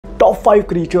top 5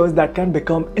 creatures that can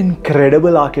become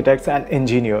incredible architects and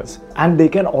engineers, and they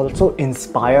can also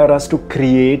inspire us to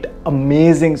create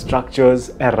amazing structures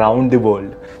around the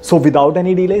world. So without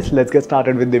any delays, let's get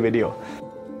started with the video.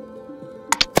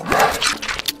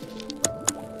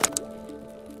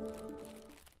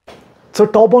 So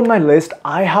top on my list,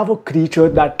 I have a creature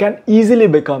that can easily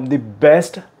become the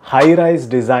best high-rise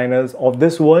designers of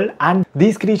this world, and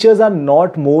these creatures are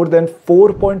not more than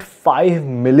 4.5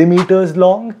 millimeters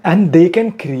long, and they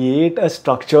can create a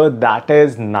structure that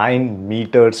is 9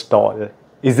 meters tall.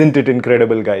 Isn't it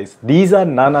incredible, guys? These are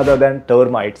none other than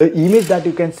termites. The image that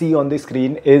you can see on the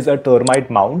screen is a termite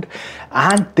mound,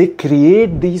 and they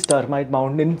create these termite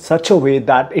mound in such a way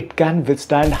that it can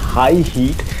withstand high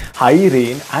heat, high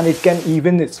rain, and it can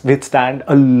even withstand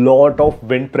a lot of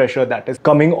wind pressure that is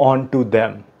coming on to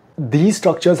them. These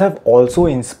structures have also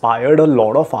inspired a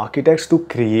lot of architects to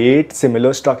create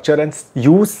similar structure and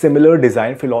use similar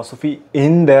design philosophy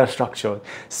in their structure.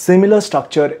 Similar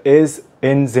structure is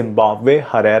in Zimbabwe,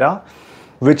 Harare,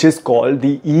 which is called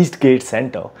the East Gate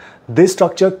Center. This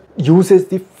structure uses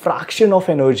the fraction of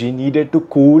energy needed to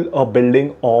cool a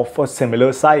building of a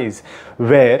similar size,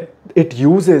 where it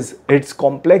uses its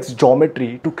complex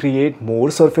geometry to create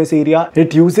more surface area.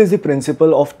 It uses the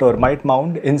principle of termite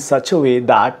mound in such a way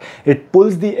that it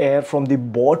pulls the air from the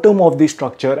bottom of the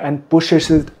structure and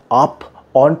pushes it up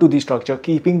onto the structure,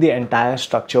 keeping the entire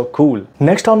structure cool.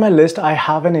 Next on my list, I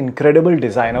have an incredible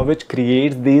designer which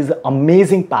creates these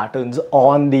amazing patterns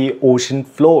on the ocean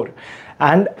floor.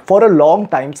 And for a long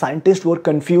time, scientists were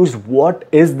confused, what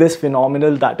is this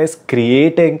phenomenon that is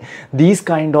creating these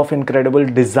kind of incredible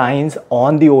designs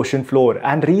on the ocean floor?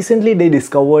 And recently they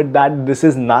discovered that this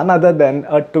is none other than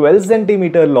a 12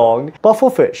 centimeter long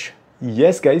pufferfish.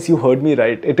 Yes guys, you heard me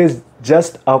right. It is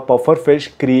just a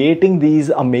pufferfish creating these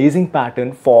amazing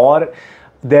patterns for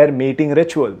their mating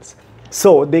rituals.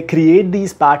 So they create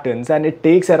these patterns and it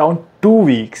takes around 2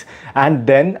 weeks, and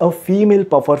then a female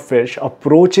pufferfish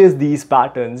approaches these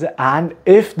patterns, and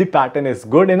if the pattern is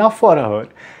good enough for her,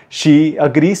 she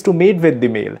agrees to mate with the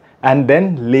male and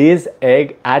then lays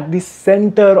egg at the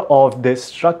center of this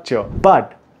structure.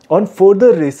 But on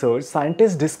further research,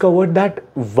 scientists discovered that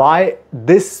why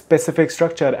this specific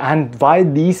structure and why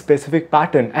these specific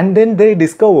pattern, and then they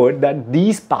discovered that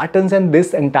these patterns and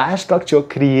this entire structure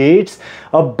creates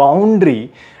a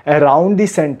boundary around the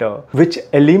center which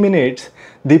eliminates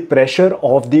the pressure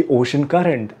of the ocean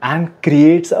current and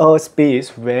creates a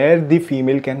space where the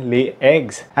female can lay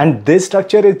eggs. And this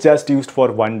structure is just used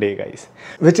for 1 day, guys,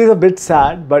 which is a bit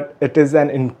sad, but it is an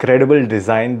incredible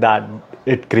design that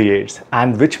it creates,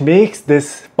 and which makes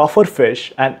this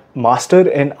pufferfish an master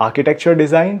in architecture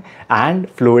design and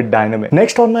fluid dynamics.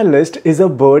 Next on my list is a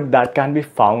bird that can be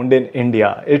found in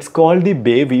India. It's called the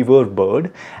bay weaver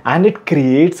bird, and it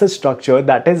creates a structure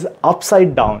that is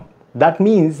upside down. That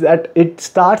means that it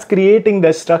starts creating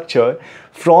the structure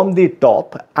from the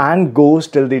top and goes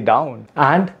till the down.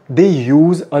 And they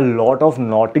use a lot of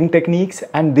knotting techniques,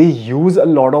 and they use a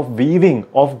lot of weaving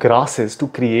of grasses to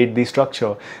create the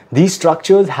structure. These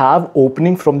structures have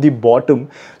opening from the bottom,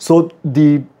 so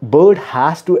the bird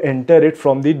has to enter it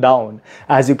from the down,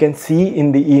 as you can see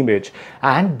in the image.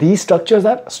 And these structures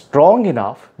are strong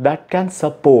enough that can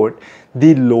support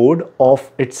the load of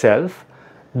itself,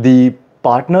 the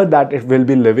partner that it will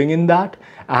be living in that,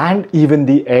 and even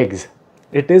the eggs.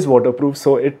 It is waterproof,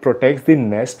 so it protects the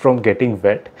nest from getting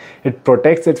wet. It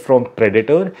protects it from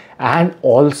predator and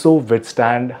also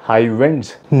withstand high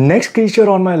winds. Next creature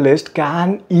on my list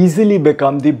can easily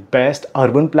become the best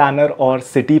urban planner or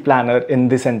city planner in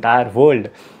this entire world.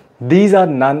 These are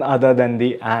none other than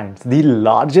the ants. The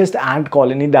largest ant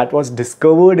colony that was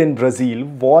discovered in Brazil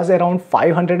was around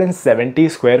 570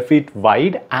 square feet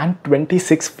wide and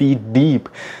 26 feet deep.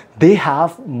 They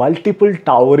have multiple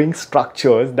towering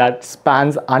structures that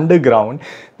spans underground,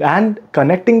 and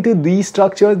connecting to these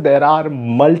structures there are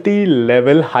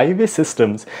multi-level highway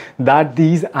systems that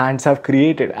these ants have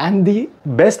created. And the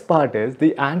best part is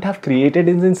the ant have created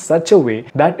it in such a way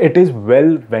that it is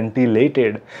well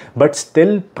ventilated but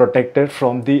still protected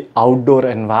from the outdoor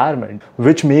environment,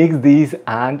 which makes these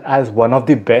ants as one of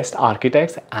the best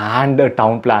architects and a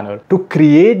town planner. To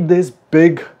create this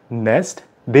big nest,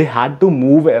 they had to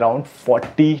move around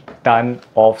 40 tons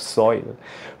of soil,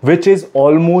 which is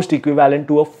almost equivalent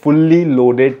to a fully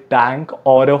loaded tank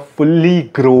or a fully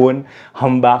grown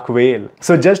humpback whale.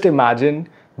 So just imagine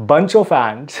bunch of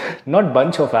ants, not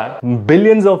bunch of ants,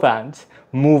 billions of ants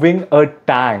moving a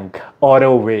tank or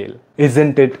a whale.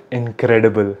 Isn't it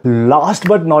incredible? Last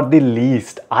but not the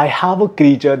least, I have a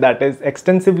creature that is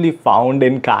extensively found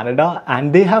in Canada,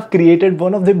 and they have created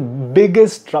one of the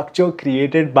biggest structure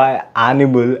created by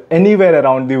animal anywhere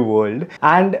around the world,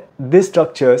 and this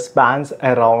structure spans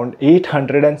around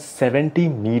 870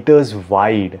 meters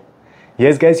wide.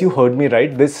 Yes guys, you heard me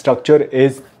right, this structure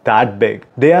is that big.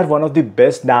 They are one of the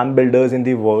best dam builders in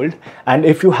the world, and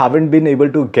if you haven't been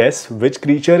able to guess which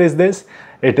creature is this,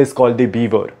 it is called the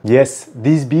beaver. Yes,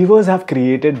 these beavers have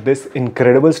created this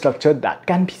incredible structure that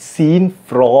can be seen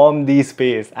from the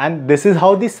space, and this is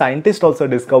how the scientists also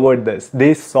discovered this.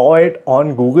 They saw it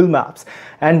on Google Maps,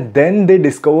 and then they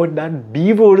discovered that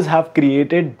beavers have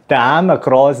created dam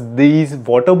across these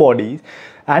water bodies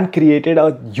and created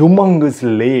a humongous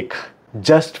lake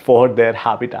just for their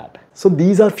habitat. So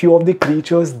these are few of the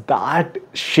creatures that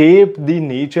shape the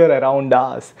nature around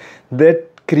us, that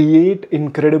create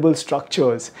incredible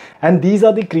structures, and these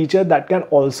are the creatures that can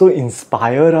also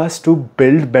inspire us to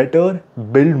build better,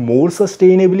 build more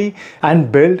sustainably,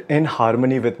 and build in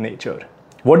harmony with nature.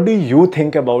 What do you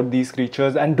think about these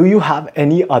creatures, and do you have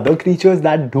any other creatures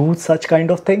that do such kind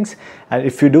of things? And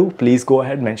if you do, please go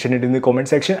ahead, mention it in the comment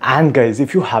section. And guys,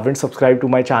 if you haven't subscribed to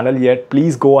my channel yet,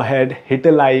 please go ahead, hit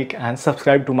a like and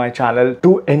subscribe to my channel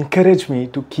to encourage me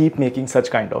to keep making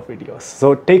such kind of videos.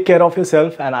 So take care of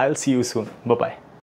yourself, and I'll see you soon. Bye bye.